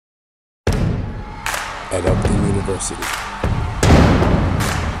at Upton University.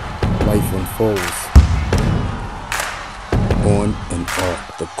 Life unfolds on and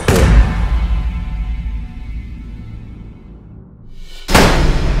off the court.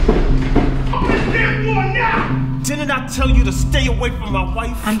 Didn't I tell you to stay away from my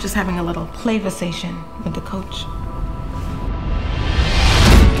wife? I'm just having a little conversation with the coach.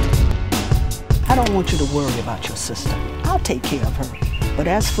 I don't want you to worry about your sister. I'll take care of her. But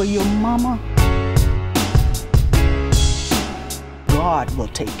as for your mama, God will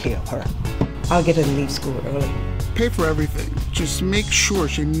take care of her. I'll get her to leave school early. Pay for everything. Just make sure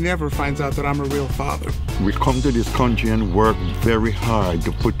she never finds out that I'm a real father. We come to this country and work very hard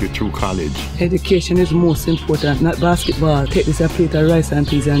to put you through college. Education is most important, not basketball. Take this a plate of rice and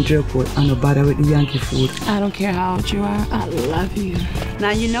peas and jerk out and no bother with the Yankee food. I don't care how old you are, I love you.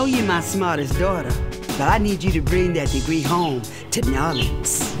 Now you know you're my smartest daughter, but I need you to bring that degree home to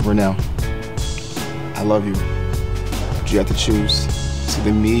Nolans. Renell, I love you. But you have to choose. It's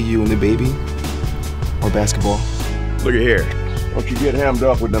either me, you, and the baby, or basketball. Look at here. Don't you get hammed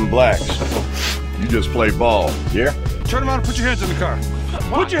up with them blacks. You just play ball, yeah? Turn around and put your hands on the car.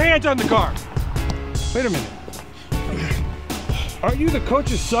 Put your hands on the car. Wait a minute. Aren't you the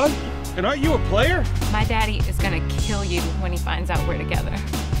coach's son? And aren't you a player? My daddy is gonna kill you when he finds out we're together.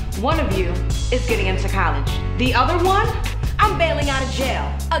 One of you is getting into college. The other one, I'm bailing out of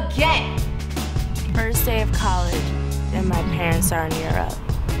jail. Again. First day of college, and my parents are in Europe.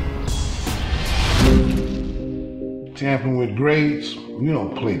 Tampering with grades, you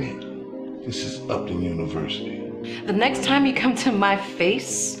don't play that. This is Upton University. The next time you come to my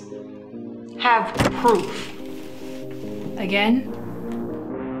face, have proof. Again?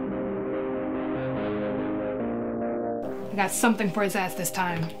 I got something for his ass this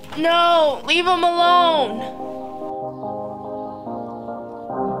time. No, leave him alone.